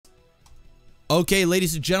Okay,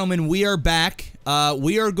 ladies and gentlemen, we are back.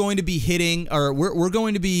 We are going to be hitting, or we're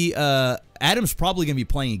going to be, Adam's probably going to be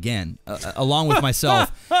playing again, along with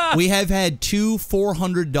myself. We have had two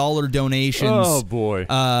 $400 donations. Oh, boy.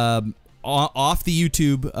 Off the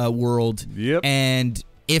YouTube world. Yep. And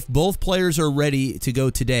if both players are ready to go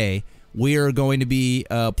today, we are going to be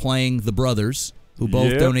playing the brothers, who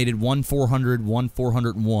both donated one 400, one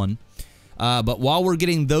 401. But while we're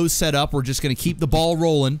getting those set up, we're just going to keep the ball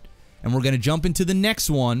rolling. And we're going to jump into the next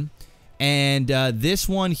one. And this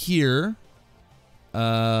one here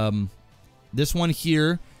is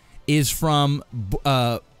from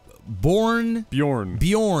Bjorn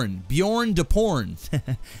de Porn.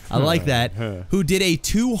 I like that. Who did a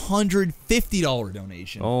 $250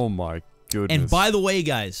 donation. Oh my goodness. And by the way,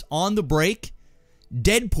 guys, on the break,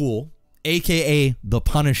 Deadpool, aka the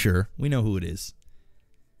Punisher, we know who it is.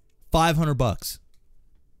 $500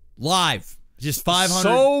 live. Just 500.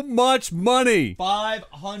 So much money.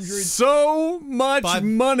 500. So much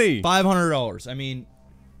money. $500. I mean,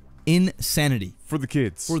 insanity. For the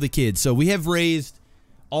kids. For the kids. So we have raised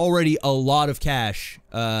already a lot of cash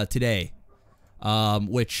today,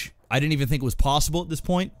 which I didn't even think was possible at this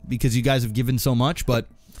point because you guys have given so much, but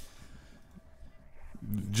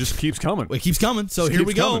just keeps coming. It keeps coming. So here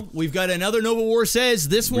we go. We've got another NovaWar says.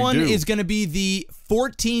 This one is going to be the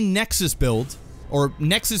 14 Nexus build. Or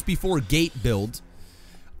Nexus before Gate build.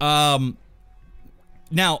 Now,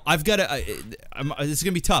 I've got to... this is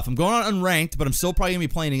going to be tough. I'm going on unranked, but I'm still probably going to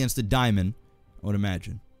be playing against a Diamond, I would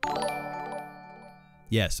imagine.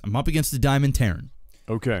 Yes, I'm up against the Diamond Terran.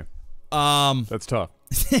 Okay. That's tough.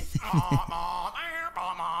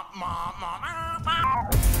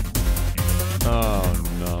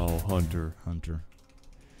 Oh, no.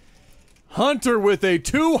 Hunter with a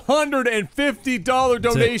 $250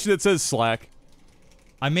 donation that says Slack.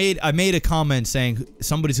 I made a comment saying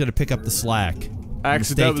somebody's going to pick up the Slack.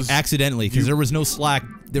 Accidentally, because there was no Slack.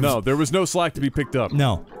 There was no Slack to be picked up.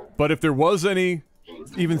 No. But if there was any,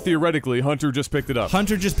 even theoretically, Hunter just picked it up.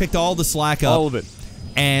 Hunter just picked all the Slack up. All of it.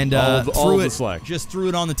 And all of the Slack. Just threw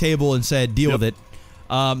it on the table and said, deal with it.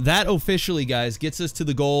 That officially, guys, gets us to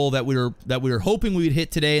the goal that we were hoping we would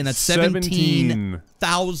hit today, and that's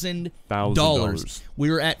 $17,000. We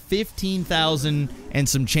were at $15,000 and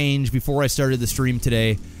some change before I started the stream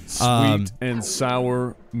today. Sweet and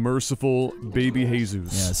sour, merciful baby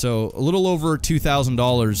Jesus. Yeah, so a little over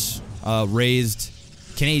 $2,000 raised,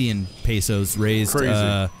 Canadian pesos raised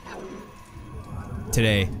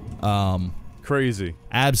today. Crazy.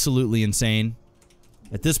 Absolutely insane.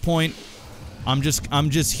 At this point, I'm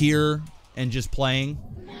just here and just playing,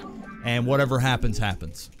 and whatever happens,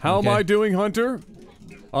 happens. How am I doing, Hunter?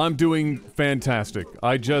 I'm doing fantastic.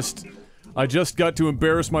 I just got to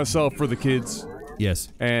embarrass myself for the kids. Yes.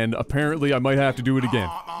 And apparently I might have to do it again.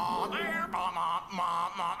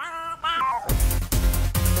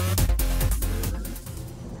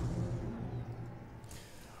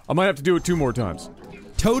 I might have to do it 2 more times.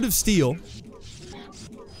 Toad of Steel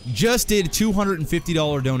just did a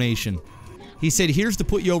 $250 donation. He said, here's to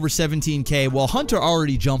put you over 17K. Well, Hunter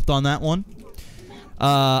already jumped on that one.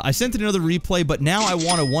 I sent another replay, but now I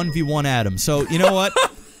want a 1v1 Adam. So, you know what?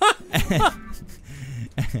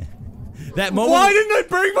 That moment. Why didn't I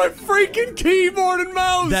bring my freaking keyboard and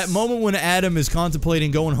mouse? That moment when Adam is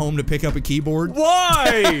contemplating going home to pick up a keyboard.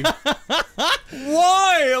 Why?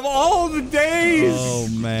 Why? Of all the days? Oh,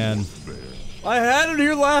 man. I had it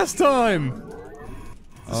here last time.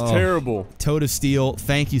 It's terrible. Toad of Steel,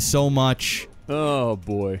 thank you so much. Oh,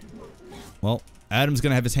 boy. Well, Adam's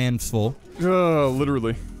gonna have his hands full.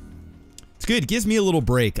 Literally. It's good. It gives me a little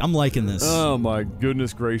break. I'm liking this. Oh, my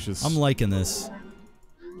goodness gracious. I'm liking this.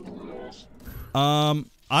 I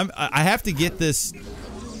have to get this. Did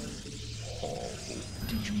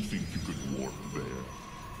you think you could warp there?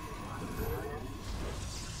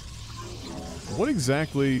 What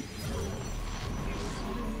exactly?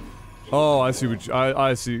 Oh, I see what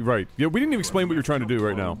I see. Right. Yeah, we didn't even explain what you're trying to do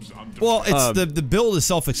right now. Well, it's the build is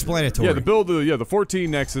self-explanatory. Yeah, the build. Yeah, the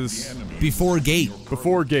 14 Nexus before Gate.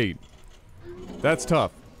 Before Gate. That's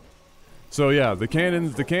tough. So yeah, the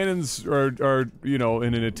cannons are you know,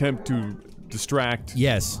 in an attempt to distract.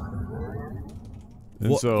 Yes.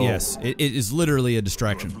 And so yes, it is literally a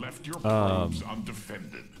distraction.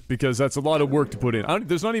 Because that's a lot of work to put in.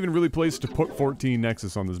 There's not even really place to put 14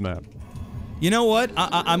 Nexus on this map. You know what?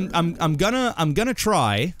 I'm gonna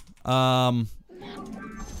try. I'm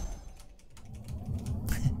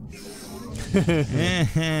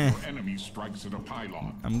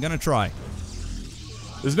gonna try.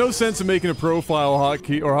 There's no sense in making a profile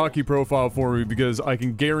hockey profile for me because I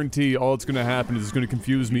can guarantee all it's gonna happen is it's gonna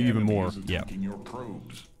confuse me even more. Yeah.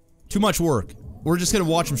 Too much work. we're just gonna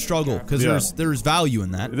watch him struggle because there's value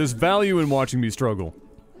in that. There's value in watching me struggle.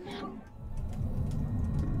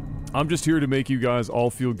 I'm just here to make you guys all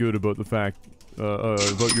feel good about the fact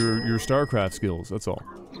about your StarCraft skills. That's all.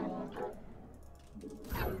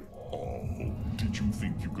 Oh, did you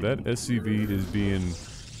think you could? That SCV is being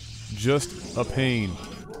just a pain.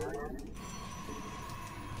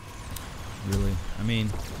 Really? I mean,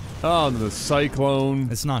 oh, the cyclone.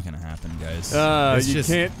 It's not gonna happen, guys.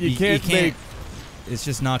 You can't make. It's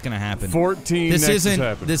just not gonna happen. 14.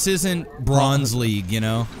 This isn't Bronze League, you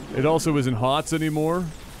know. It also isn't HOTS anymore.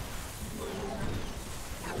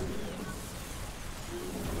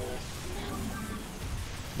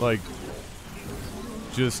 Like,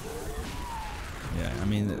 just. Yeah, I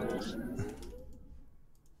mean.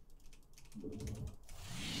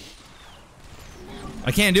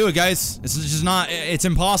 I can't do it, guys. It's just not. It's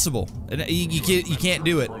impossible. You can't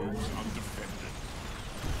do it.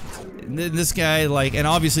 This guy, like, and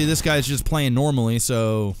obviously this guy's just playing normally,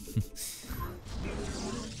 so.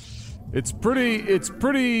 It's pretty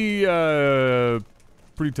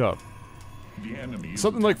tough.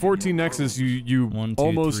 Something like 14 Nexus, you 1, 2,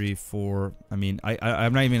 almost 3, 4. I mean,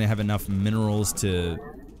 I'm not even gonna have enough minerals to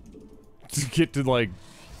get to like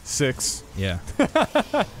 6. Yeah.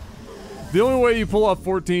 The only way you pull off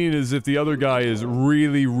 14 is if the other guy is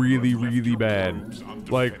really, really, really bad.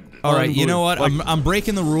 Like, all right, you know what? Like, I'm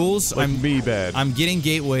breaking the rules. Like me bad. I'm getting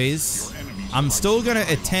gateways. I'm still gonna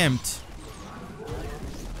attempt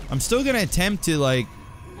to like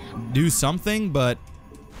do something, but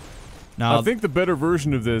now I think the better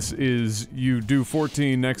version of this is you do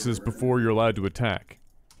 14 Nexus before you're allowed to attack.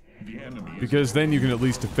 Because then you can at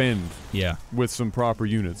least defend. Yeah. With some proper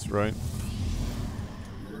units, right?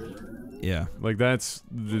 Yeah. Like that's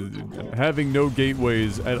having no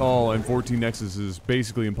gateways at all and 14 Nexus is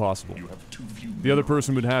basically impossible. The other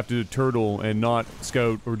person would have to turtle and not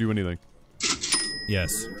scout or do anything.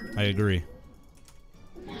 Yes, I agree.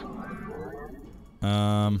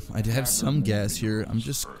 I have some gas here. I'm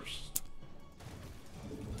just.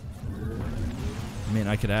 I mean,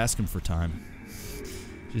 I could ask him for time.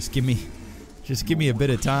 Just give me a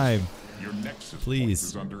bit of time.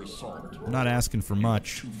 Please. I'm not asking for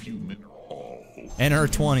much. Enter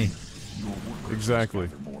 20. Exactly.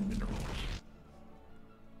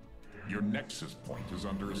 Your Nexus point is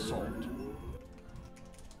under assault.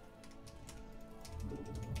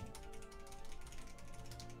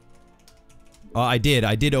 I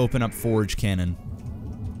did open up Forge Cannon.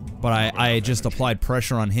 But I just applied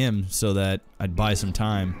pressure on him so that I'd buy some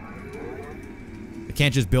time. I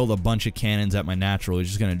can't just build a bunch of cannons at my natural. It's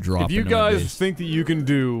just gonna drop. If you guys think that you can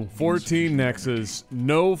do 14 Nexus,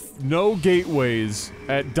 no gateways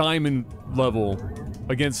at diamond level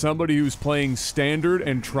against somebody who's playing standard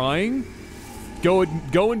and trying, go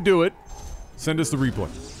and do it. Send us the replay.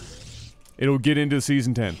 It'll get into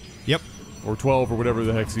season 10. Yep. Or 12 or whatever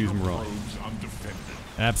the heck season we're on.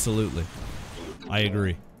 Absolutely. I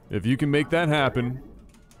agree. If you can make that happen,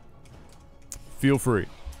 feel free.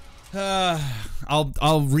 I'll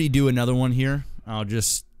redo another one here.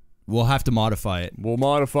 We'll have to modify it. We'll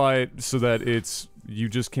modify it so that you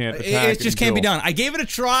just can't attack. It just can't be done. I gave it a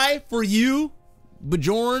try for you,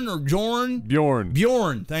 Bjorn or Jorn.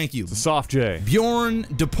 Bjorn, thank you. It's a soft J. Bjorn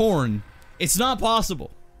DePorn. It's not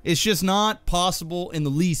possible. It's just not possible in the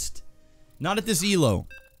least. Not at this elo.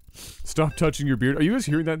 Stop touching your beard. Are you guys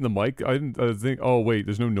hearing that in the mic? I didn't think. Oh wait,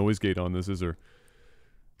 there's no noise gate on this, is there?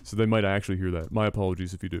 So they might actually hear that. My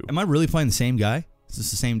apologies if you do. Am I really playing the same guy? Is this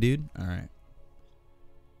the same dude? All right.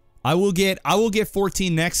 I will get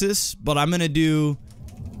 14 Nexus, but I'm gonna do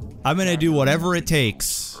whatever it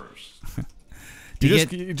takes.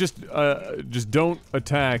 Just don't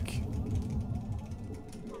attack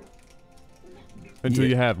until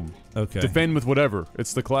you have them. Okay. Defend with whatever.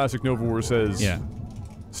 It's the classic NovaWar says. Yeah.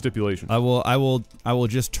 Stipulation. I will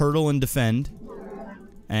just turtle and defend,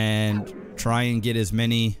 and try and get as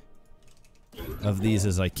many of these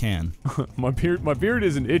as I can. my beard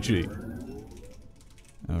isn't itchy.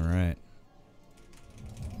 All right.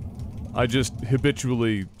 I just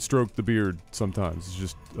habitually stroke the beard sometimes. It's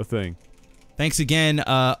just a thing. Thanks again,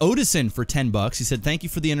 Odison for $10. He said, "Thank you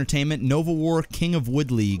for the entertainment. NovaWar, King of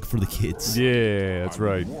Wood League for the kids." Yeah, that's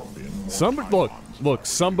right. Look.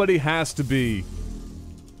 Somebody has to be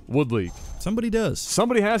Wood League. Somebody does.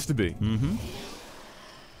 Somebody has to be. Mm-hmm.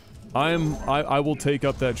 I will take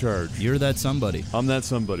up that charge. You're that somebody. I'm that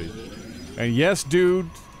somebody. And yes, dude,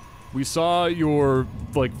 we saw your,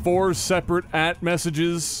 like, 4 separate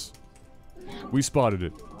 @messages. We spotted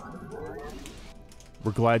it.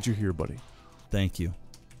 We're glad you're here, buddy. Thank you.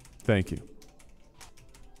 Thank you.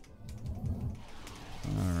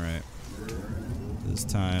 All right. This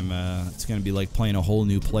time, it's going to be like playing a whole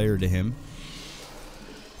new player to him.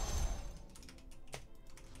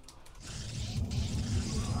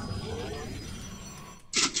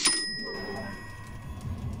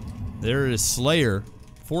 There is Slayer.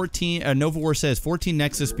 14. NovaWar says 14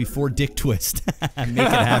 Nexus before Dick Twist. Make it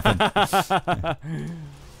happen.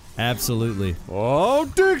 Absolutely. Oh,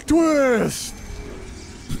 Dick Twist!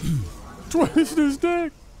 Twist his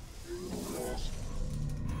dick.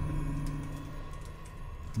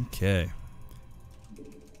 Okay.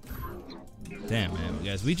 Damn, man,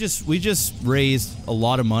 guys, we just raised a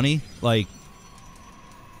lot of money, like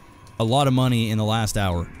a lot of money in the last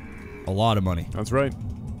hour. A lot of money. That's right.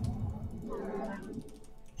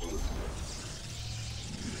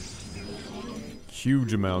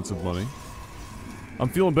 Huge amounts of money. I'm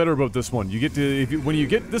feeling better about this one. You get to when you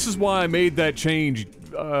get. This is why I made that change,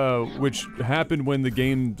 which happened when the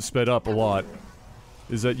game sped up a lot.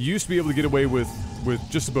 Is that you used to be able to get away with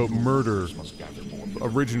just about murder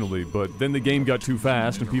originally, but then the game got too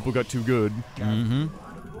fast and people got too good.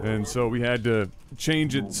 Mm-hmm. And so we had to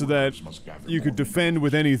change it so that you could defend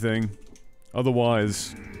with anything.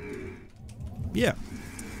 Otherwise, yeah.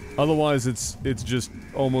 Otherwise, it's just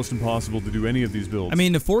almost impossible to do any of these builds. I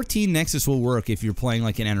mean, the 14 Nexus will work if you're playing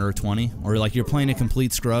like an Enter 20, or like you're playing a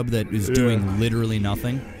complete scrub that is doing literally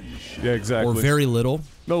nothing. Yeah, exactly. Or very little.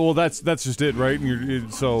 No, well, that's just it, right?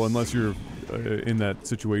 And so unless you're in that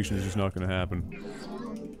situation, it's just not going to happen.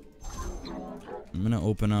 I'm gonna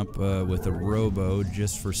open up with a Robo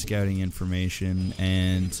just for scouting information,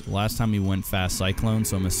 and last time he went fast Cyclone,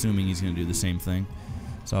 so I'm assuming he's gonna do the same thing.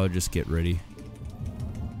 So I'll just get ready.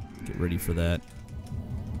 Get ready for that.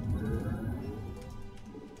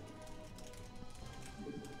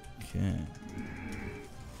 Okay.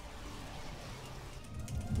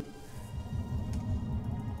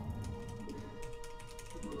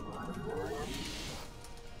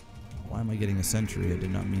 Why am I getting a sentry? I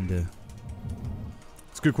did not mean to.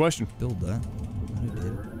 It's a good question. Build that. I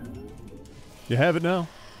did. You have it now.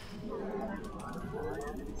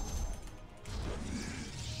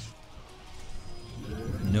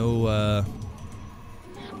 No,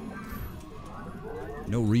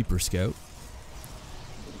 no Reaper Scout.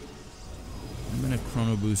 I'm gonna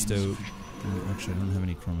Chrono Boost out. Actually, I don't have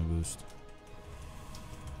any Chrono Boost.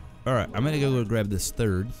 Alright, I'm gonna go grab this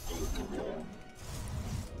third.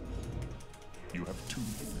 You have 2.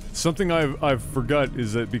 Something I've forgot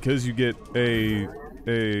is that because you get a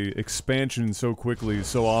expansion so quickly,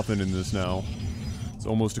 so often in this now, it's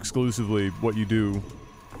almost exclusively what you do.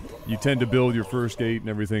 You tend to build your first gate and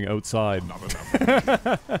everything outside,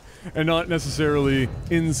 and not necessarily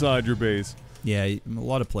inside your base. Yeah, a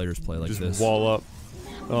lot of players play like Just this. wall up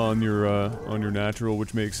on your natural,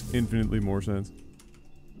 which makes infinitely more sense.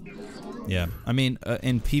 Yeah, I mean,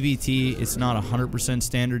 in PvT, it's not 100%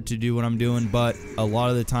 standard to do what I'm doing, but a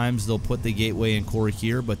lot of the times they'll put the gateway and core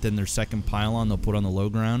here, but then their second pylon they'll put on the low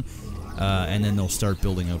ground, and then they'll start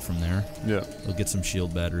building out from there. Yeah. They'll get some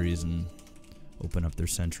shield batteries and open up their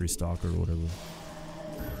sentry stock or whatever.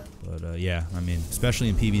 But yeah, I mean, especially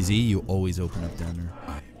in PvZ, you always open up down there.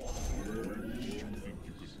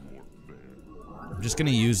 I'm just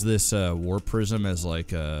gonna use this War Prism as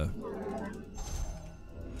like a...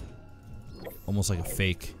 almost like a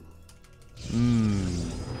fake.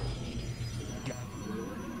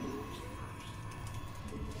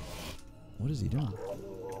 What is he doing?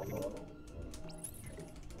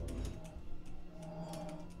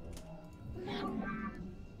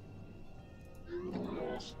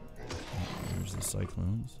 There's the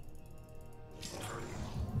Cyclones.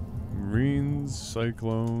 Marines,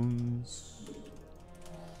 Cyclones.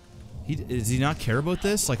 Does he not care about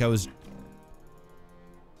this? Like I was...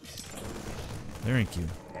 Thank you.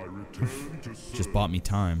 Just bought me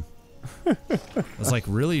time. I was like,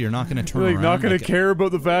 really? You're not going to turn You're around? not going to like, care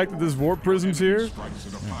about the fact that this Warp Prism's here? Yeah,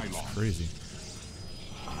 it's crazy.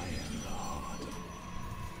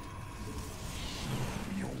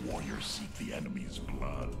 Your warriors seek the enemy's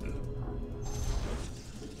blood.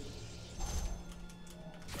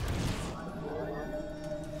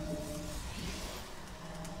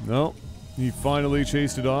 No. He finally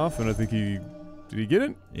chased it off, and I think he... Did he get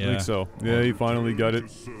it? Yeah. I think so. Yeah, he finally got it.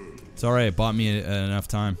 It's alright, it bought me enough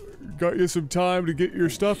time. Got you some time to get your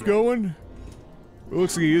stuff going? It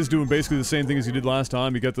looks like he is doing basically the same thing as he did last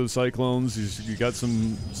time. He got those Cyclones, he got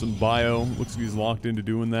some bio. Looks like he's locked into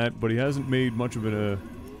doing that, but he hasn't made much of it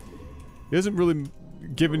he hasn't really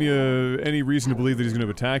given you any reason to believe that he's going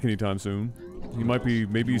to attack anytime soon. He might be,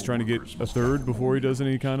 maybe he's trying to get a third before he does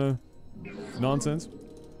any kind of nonsense.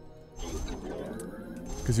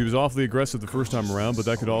 Because he was awfully aggressive the first time around, but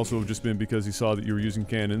that could also have just been because he saw that you were using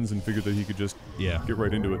cannons and figured that he could just get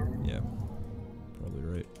right into it. Yeah. Probably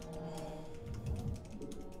right.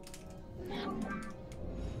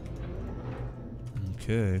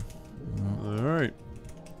 Okay. Alright.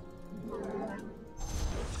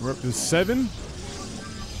 We're up to 7?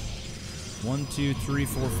 1, 2, 3,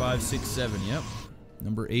 4, 5, 6, 7. Yep.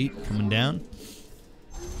 Number 8 coming down.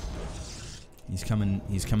 He's coming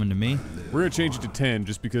to me. We're gonna change it to 10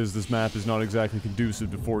 just because this map is not exactly conducive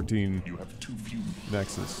to 14 You have too few.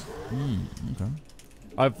 Nexus. Okay.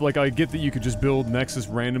 I get that you could just build Nexus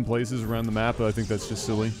random places around the map, but I think that's just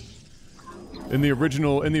silly. In the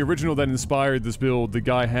original that inspired this build, the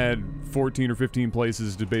guy had 14 or 15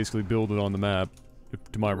 places to basically build it on the map,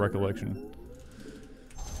 to my recollection.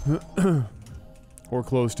 Or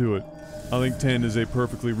close to it. I think 10 is a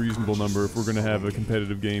perfectly reasonable number if we're gonna have a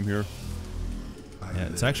competitive game here. Yeah,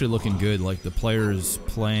 it's actually looking good. Like, the player's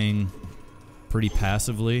playing pretty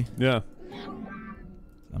passively. Yeah.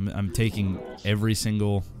 I'm taking every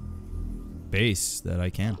single base that I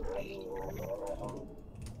can.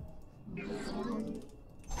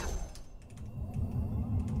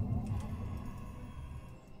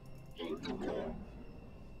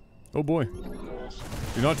 Oh boy.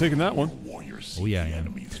 You're not taking that one. Oh yeah, I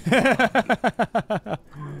am.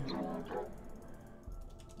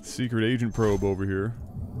 Secret agent probe over here.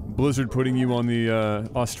 Blizzard putting you on the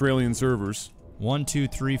Australian servers. 1, 2,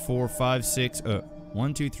 3, 4, 5, 6.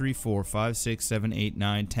 1, 2, 3, 4, 5, 6, 7, 8,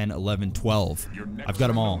 9, 10, 11, 12. I've got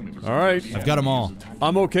them all. All right. I've got them all.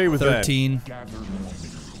 I'm okay with 13.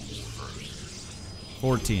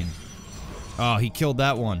 14. Oh, he killed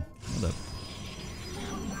that one.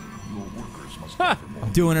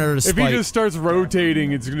 I'm doing it at a spike. If he just starts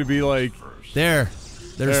rotating, it's gonna be like... There's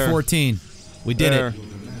 14. We did it.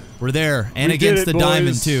 We're there. And We against did it, the diamond,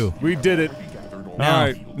 boys. too. We did it. Now.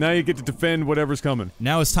 Alright, now you get to defend whatever's coming.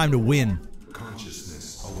 Now it's time to win.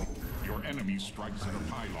 Your enemy strikes at a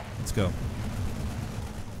pylon. Let's go.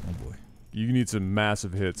 Oh boy. You need some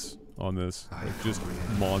massive hits on this. Like, just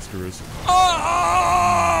monstrous.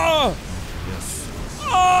 Yes.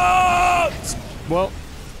 Well,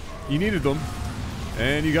 you needed them.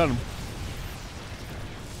 And you got them.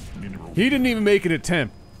 He didn't even make an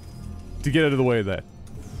attempt to get out of the way of that.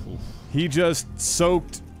 He just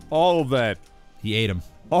soaked all of that. He ate him.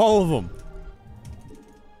 All of them.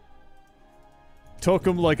 Took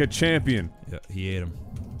him like a champion. Yeah, he ate him.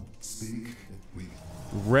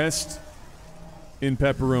 Rest in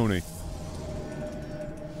pepperoni.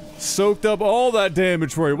 Soaked up all that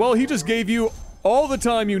damage for you. Well, he just gave you all the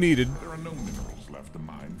time you needed. There are no minerals left to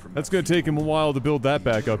mine from That's gonna take him a while to build that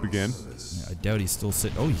back up again. Yeah, I doubt he's still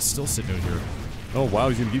sitting. Oh, he's still sitting out here. Oh wow,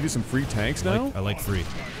 he's gonna give you some free tanks now? I like free.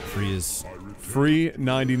 Free is... Free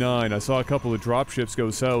 99. I saw a couple of drop ships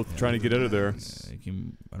go south trying to get out of there.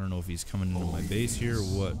 I don't know if he's coming into my base here or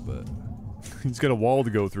what, but... He's got a wall to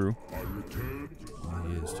go through. Yeah,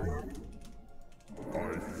 he is too.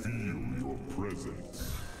 I feel your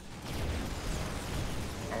presence.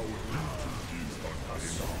 Our duty is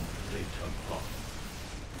unassigned.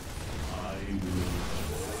 I will.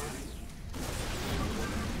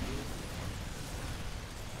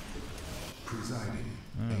 Presiding,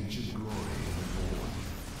 ancient glory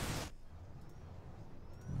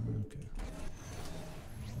Okay.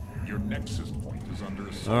 Your Nexus point is under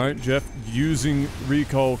assault. Alright, Jeff, using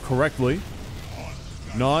recall correctly.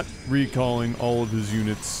 Not recalling all of his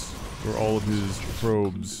units, or all of his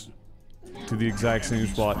probes, to the exact same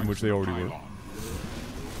spot in which they already were.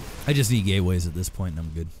 I just need gateways at this point and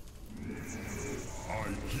I'm good.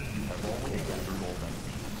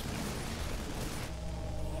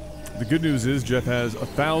 The good news is Jeff has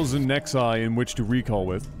 1,000 Nexi in which to recall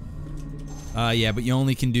with. Yeah, but you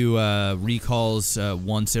only can do recalls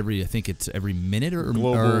once every, I think it's every minute or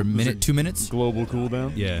minute, 2 minutes? Global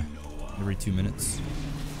cooldown? Yeah, every 2 minutes.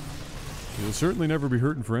 You'll certainly never be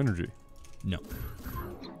hurting for energy. No.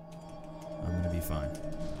 I'm gonna be fine.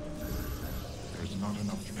 There's not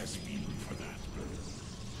enough SP for that.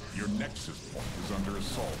 Your Nexus point is under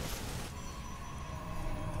assault.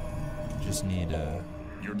 Just need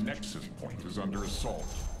Your Nexus point is under assault.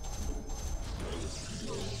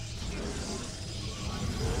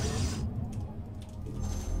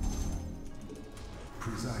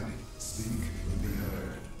 presiding, speak and be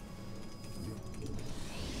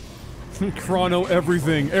heard. Chrono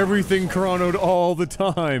everything. Everything chronoed all the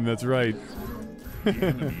time. That's right.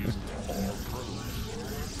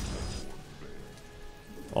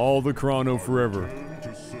 All the chrono forever.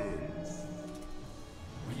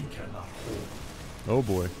 Oh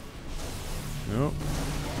boy. Nope.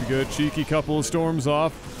 We got a cheeky couple of storms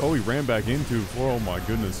off. Oh, he ran back into. Oh my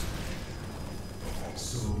goodness.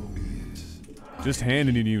 So be it. Just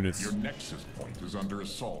handing in units. Your Nexus point is under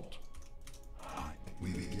assault.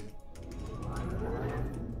 We begin.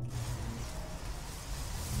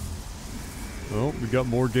 Oh, we got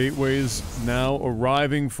more gateways now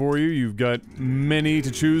arriving for you. You've got many to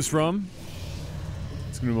choose from.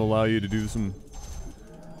 It's going to allow you to do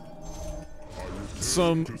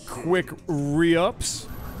some quick re-ups.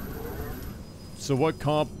 So what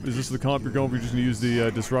comp, is this the comp you're going for? You're just going to use the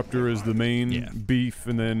Disruptor as the main beef,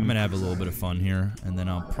 and then... I'm going to have a little bit of fun here, and then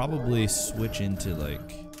I'll probably switch into, like...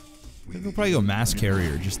 I think we'll probably go Mass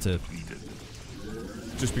Carrier, just to...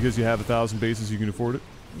 Just because you have 1,000 bases, you can afford it?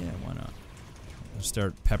 Yeah, why not? I'll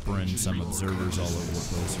start peppering some observers all over the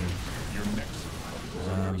place here.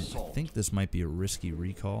 I think this might be a risky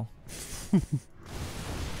recall. Yeah,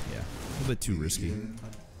 a little bit too risky.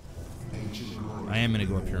 I am going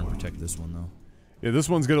to go up here and protect this one, though. Yeah, this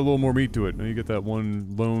one's got a little more meat to it. Now you get that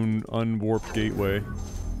one lone unwarped gateway.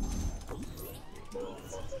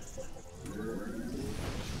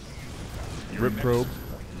 Rip probe.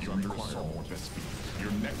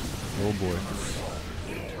 Oh boy.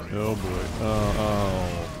 Oh boy.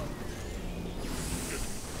 Oh.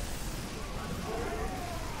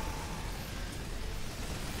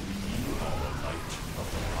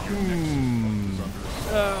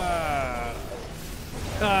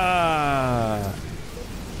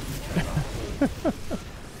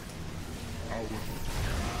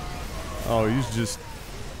 Oh, he's just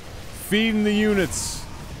feeding the units.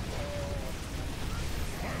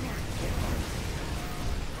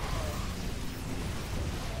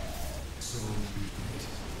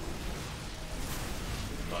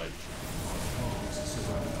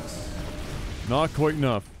 Not quite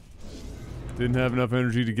enough. Didn't have enough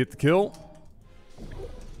energy to get the kill.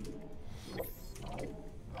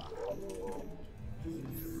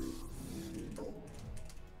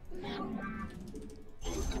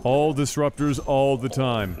 All disruptors all the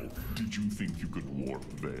time. Did you think you could warp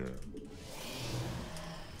there?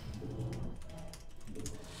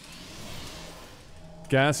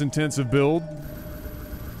 Gas intensive build.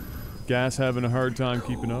 Gas having a hard time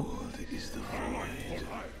keeping up.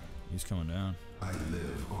 He's coming down.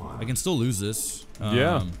 I can still lose this.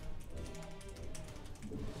 Yeah.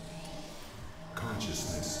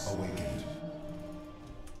 Consciousness awakened.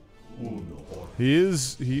 He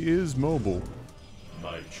is mobile.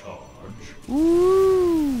 My charge.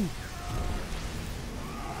 Woo!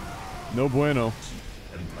 No bueno.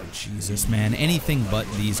 Jesus, man. Anything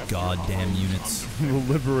but these goddamn units. The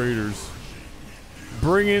Liberators.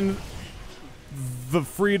 Bring in the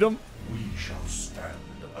freedom. We shall stand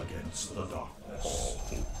against the darkness.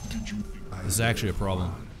 This is actually a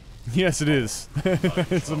problem. Yes, it is.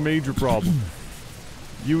 It's a major problem.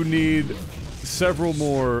 You need several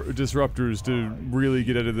more disruptors to really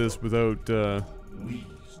get out of this without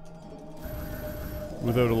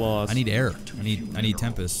without a loss. I need air. I need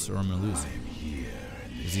Tempest, or I'm gonna lose.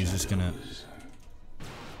 Because he's just gonna.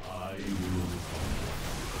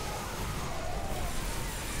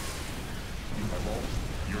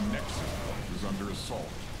 Your Nexus is under assault.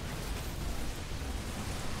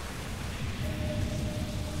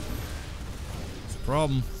 It's a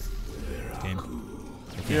problem. Game.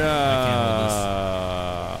 Yeah,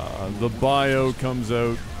 the bio comes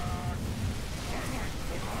out.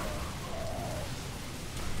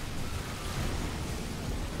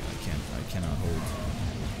 I cannot hold.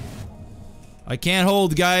 I can't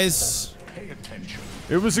hold, guys. Pay attention.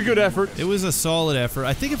 It was a good effort. It was a solid effort.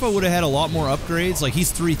 I think if I would have had a lot more upgrades, like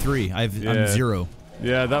he's 3-3, I'm 0.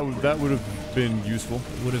 Yeah, that would have been useful.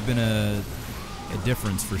 Would have been a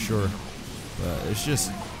difference for sure. But it's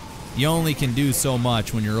just, you only can do so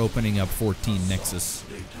much when you're opening up 14 Nexus.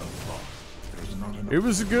 It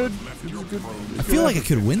was a good. I feel like I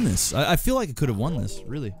could win this. I feel like I could have won this,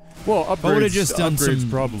 really. Well, upgrades, I would have just done upgrades some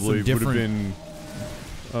probably would different.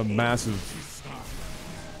 have been a massive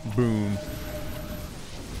boom.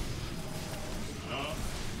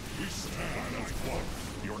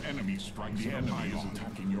 Your enemy strikes. The enemy is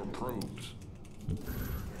attacking your probes.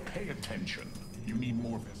 Pay attention. You need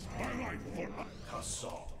more vessels.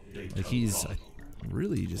 Like he's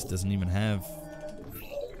really just doesn't even have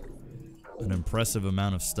an impressive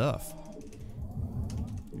amount of stuff.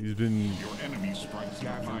 He's been Your enemy strikes.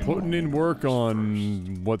 putting in work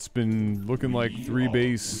on what's been looking like 3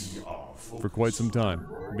 base for quite some time.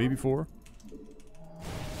 Maybe 4?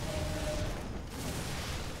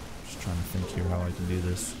 Just trying to think here how I can do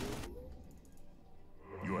this.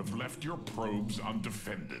 You have left your probes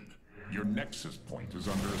undefended. Your Nexus point is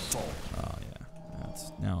under assault. Oh yeah.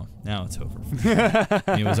 Now it's over.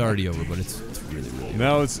 I mean, it was already over, but it's really over.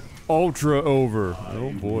 Now it's ultra over.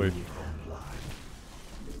 Oh boy.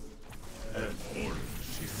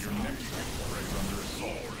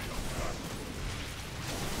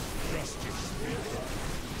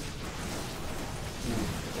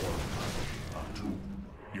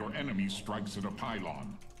 Your enemy strikes at a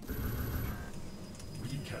pylon.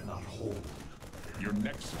 We cannot hold. Your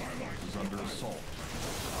Nexus is under assault.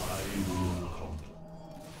 I will come.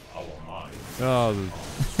 Our mind. Oh,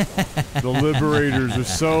 the Liberators are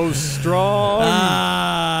so strong.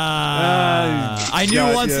 I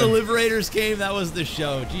knew once the Liberators came, that was the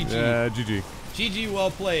show. GG. Yeah, GG. GG,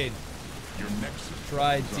 well played. Your Nexus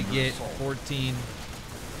Tried is to under get assault. 14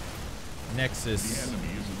 Nexus The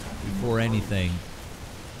enemy is attacking before your anything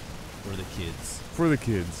for the kids. For the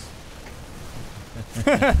kids.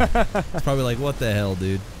 It's probably like, what the hell,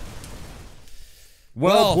 dude?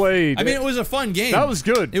 Well played. I mean, it was a fun game. That was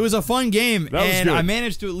good. It was a fun game, That was and good. I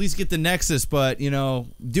managed to at least get the Nexus, but, you know,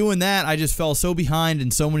 doing that, I just fell so behind in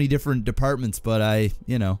so many different departments, but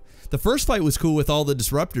the first fight was cool with all the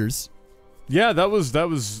disruptors. Yeah, that was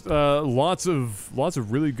lots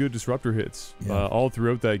of really good disruptor hits all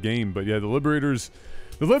throughout that game. But yeah, the Liberators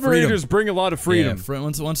bring a lot of freedom. Yeah,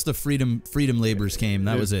 once the freedom labors came,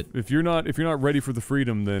 that was it. If you're not ready for the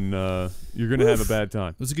freedom, then you're gonna have a bad time.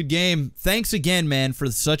 It was a good game. Thanks again, man, for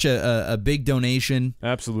such a big donation.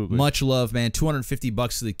 Absolutely, much love, man.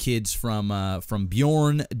 $250 to the kids from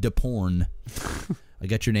Bjorn DePorn. I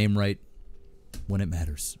got your name right when it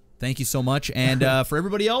matters. Thank you so much, and for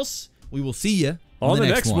everybody else, we will see you on the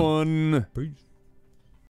next one. Peace.